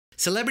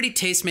Celebrity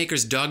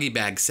Tastemaker's Doggy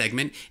Bag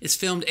segment is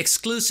filmed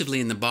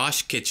exclusively in the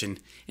Bosch kitchen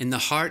in the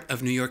heart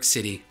of New York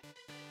City.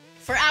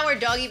 For our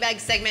Doggy Bag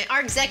segment, our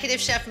executive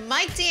chef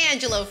Mike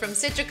D'Angelo from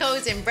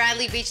Citrico's in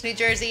Bradley Beach, New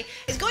Jersey,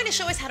 is going to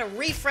show us how to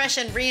refresh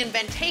and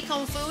reinvent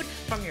take-home food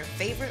from your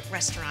favorite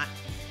restaurant.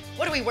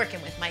 What are we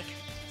working with, Mike?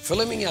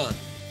 Filet mignon.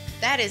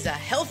 That is a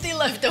healthy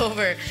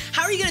leftover.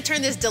 How are you going to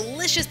turn this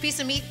delicious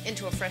piece of meat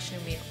into a fresh new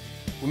meal?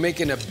 We're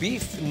making a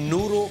beef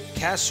noodle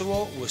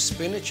casserole with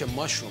spinach and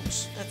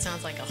mushrooms. That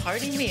sounds like a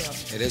hearty meal.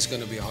 It is going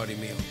to be a hearty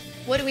meal.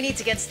 What do we need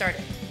to get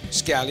started?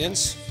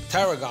 Scallions,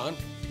 tarragon,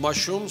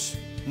 mushrooms,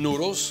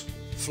 noodles,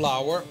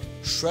 flour,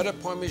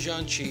 shredded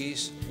Parmesan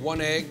cheese,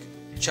 1 egg,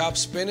 chopped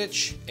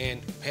spinach,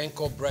 and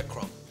panko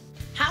breadcrumb.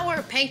 How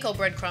are panko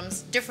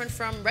breadcrumbs different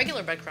from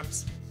regular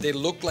breadcrumbs? They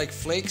look like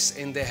flakes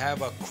and they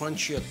have a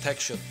crunchier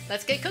texture.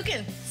 Let's get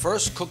cooking.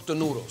 First, cook the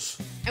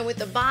noodles. And with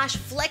the Bosch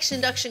Flex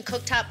Induction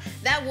Cooktop,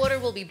 that water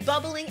will be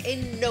bubbling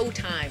in no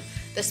time.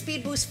 The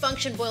Speed Boost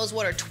function boils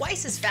water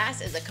twice as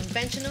fast as a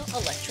conventional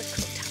electric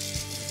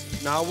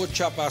cooktop. Now we'll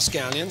chop our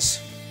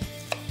scallions.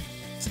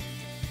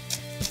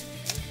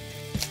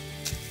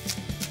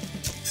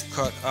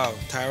 Cut out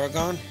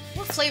tarragon.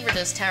 What flavor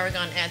does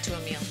tarragon add to a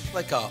meal?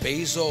 Like a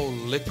basil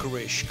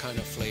licorice kind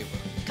of flavor.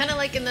 Kind of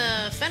like in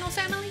the fennel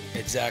family?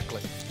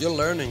 Exactly. You're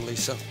learning,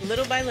 Lisa.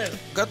 Little by little.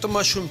 Cut the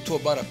mushroom to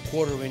about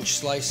 1/4 inch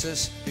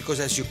slices because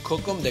as you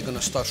cook them, they're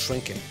gonna start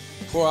shrinking.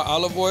 Pour our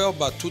olive oil,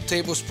 about 2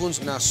 tablespoons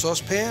in our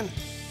saucepan.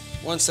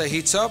 Once that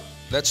heats up,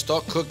 let's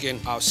start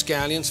cooking our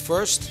scallions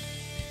first.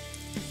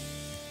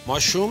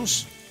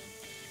 Mushrooms.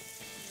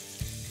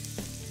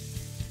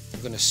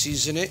 We're gonna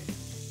season it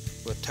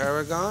with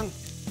tarragon.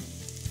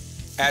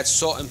 Add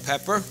salt and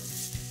pepper.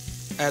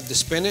 Add the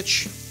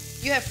spinach.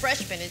 You have fresh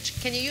spinach.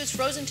 Can you use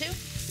frozen too?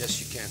 Yes,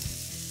 you can.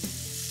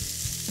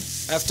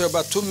 After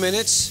about 2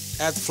 minutes,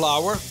 add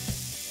flour.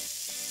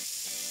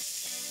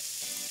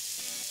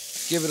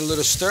 Give it a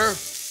little stir.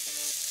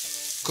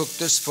 Cook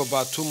this for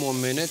about 2 more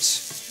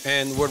minutes,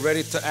 and we're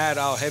ready to add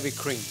our heavy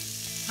cream.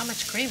 How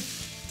much cream?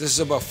 This is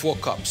about 4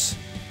 cups.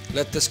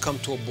 Let this come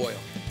to a boil.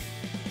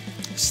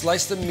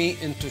 Slice the meat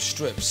into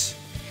strips.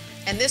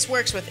 And this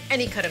works with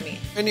any cut of meat?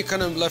 Any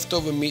kind of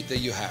leftover meat that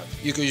you have.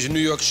 You can use New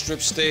York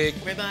strip steak.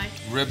 Ribeye?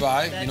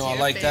 Ribeye, That's you know, I your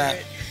like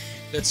favorite.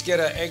 that. Let's get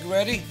our egg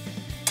ready.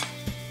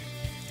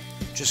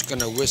 Just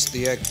gonna whisk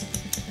the egg.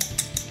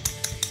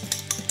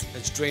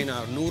 Let's drain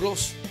our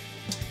noodles.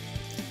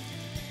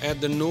 Add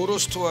the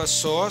noodles to our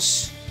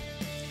sauce.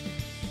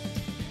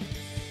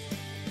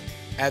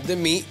 Add the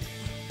meat.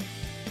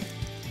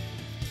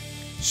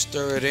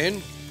 Stir it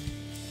in.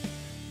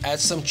 Add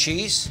some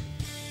cheese.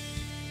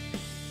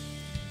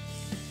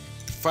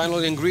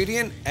 Final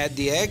ingredient, add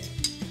the egg,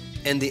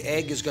 and the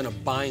egg is gonna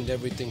bind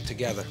everything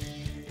together.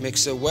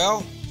 Mix it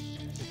well.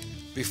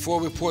 Before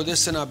we pour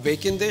this in our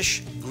baking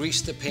dish, grease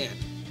the pan.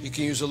 You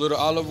can use a little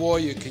olive oil,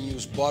 you can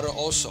use butter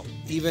also.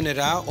 Even it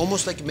out,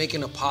 almost like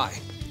making a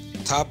pie.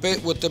 Top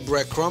it with the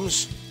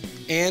breadcrumbs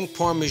and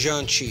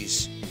Parmesan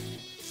cheese.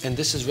 And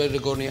this is ready to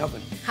go in the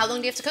oven. How long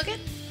do you have to cook it?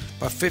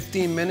 About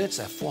 15 minutes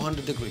at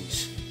 400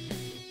 degrees.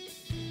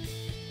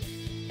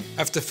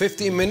 After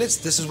 15 minutes,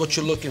 this is what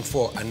you're looking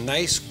for, a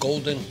nice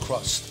golden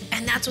crust.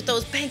 And that's what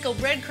those panko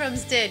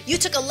breadcrumbs did. You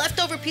took a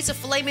leftover piece of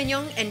filet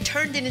mignon and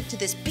turned it into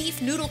this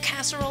beef noodle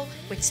casserole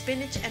with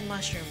spinach and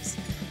mushrooms.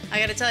 I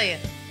gotta tell you,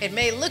 it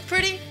may look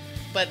pretty,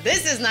 but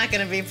this is not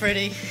gonna be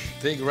pretty.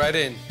 Dig right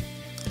in.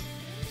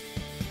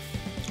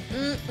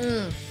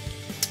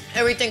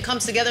 Everything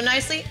comes together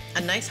nicely,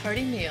 a nice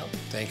hearty meal.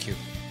 Thank you.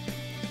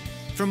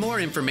 For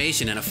more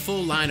information and a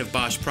full line of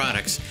Bosch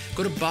products,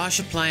 go to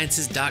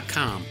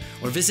BoschAppliances.com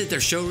or visit their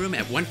showroom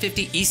at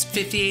 150 East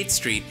 58th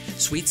Street,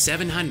 Suite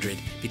 700,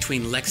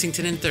 between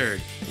Lexington and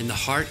 3rd, in the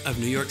heart of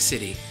New York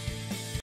City.